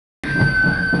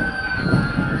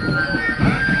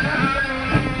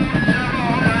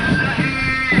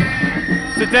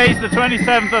Today's the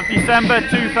 27th of December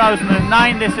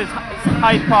 2009. This is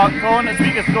Hyde Park Corner,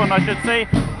 Speaker's Corner I should say,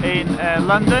 in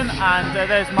London, and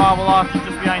there's Marble Arch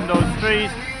just behind those trees.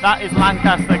 That is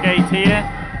Lancaster Gate here,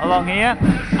 along here,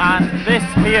 and this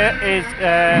here is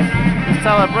the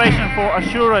celebration for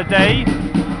Ashura Day,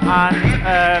 and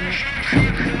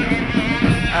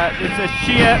it's a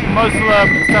Shia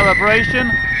Muslim celebration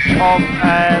of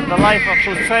the life of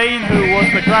Hussein, who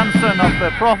was the grandson of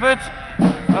the Prophet.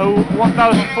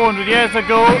 1,400 years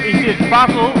ago he did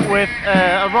battle with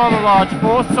a rather large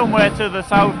force somewhere to the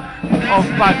south of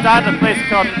Baghdad, a place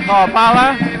called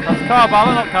Karbala. That's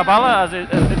Karbala, not Kabbalah, as in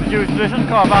the Jewish tradition,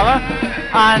 Karbala.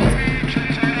 And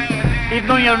even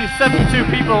though he had only 72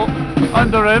 people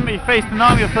under him, he faced an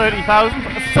army of 30,000.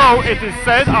 So it is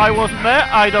said, I wasn't there,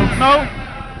 I don't know,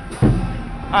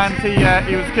 and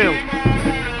he was killed.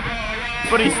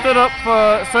 But he stood up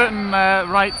for certain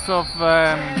rights of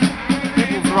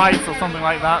people's rights or something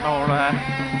like that,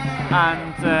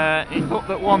 and he thought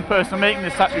that one person making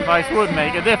this sacrifice would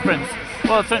make a difference.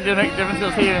 Well, it certainly did make a difference,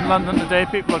 because here in London today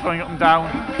people are going up and down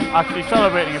actually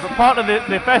celebrating it. But part of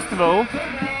the festival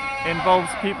involves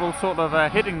people sort of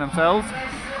hitting themselves,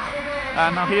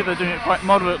 and now here they're doing it quite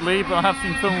moderately, but I have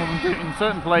seen film of them doing it in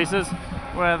certain places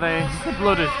where the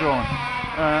blood is drawn,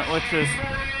 which is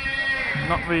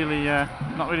not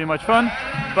really much fun.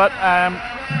 But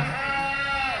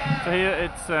so here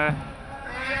it's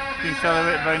being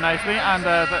celebrated very nicely, and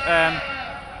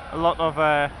a lot of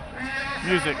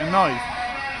music and noise.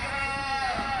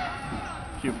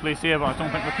 A few police here, but I don't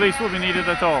think the police will be needed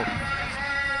at all.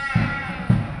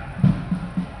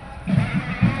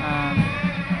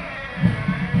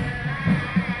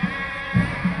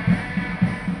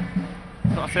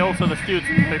 Got to say also the students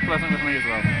are very pleasant with me as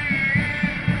well.